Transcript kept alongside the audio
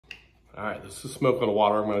All right, this is Smoke on the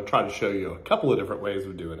Water. I'm going to try to show you a couple of different ways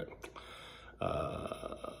of doing it.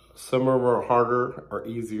 Some of them are harder or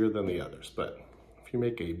easier than the others, but if you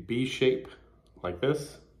make a B shape like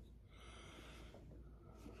this,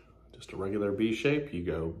 just a regular B shape, you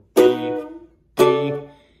go B, D,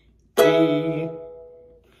 E,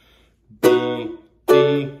 B,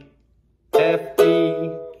 D, F,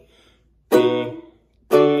 E, B,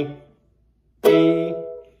 D, E,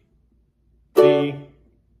 B,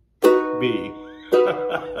 B.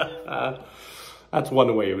 That's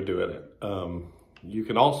one way of doing it. You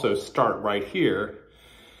can also start right here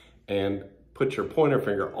and put your pointer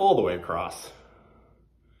finger all the way across.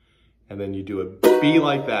 And then you do a B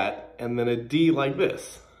like that, and then a D like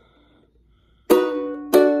this. All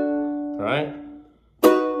right?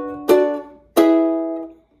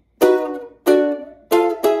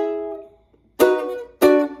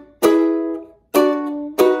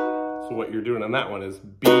 So what you're doing on that one is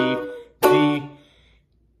B, D,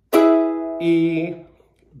 E,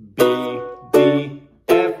 B, D,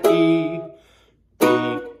 F, E,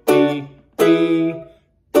 B, D, E,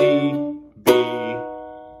 D, B.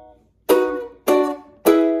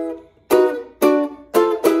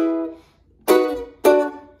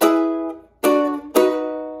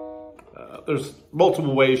 There's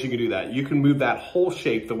multiple ways you can do that. You can move that whole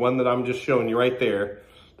shape, the one that I'm just showing you right there.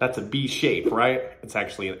 That's a B shape, right? It's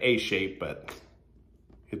actually an A shape, but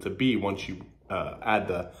it's a B once you add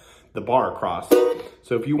the bar across.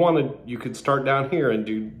 So if you wanted, you could start down here and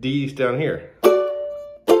do D's down here.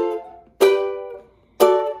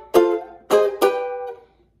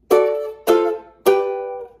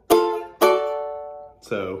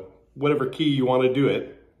 So whatever key you want to do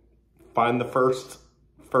it, find the first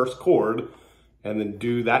chord and then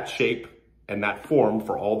do that shape and that form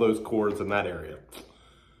for all those chords in that area.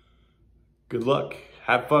 Good luck.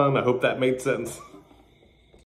 Have fun. I hope that made sense.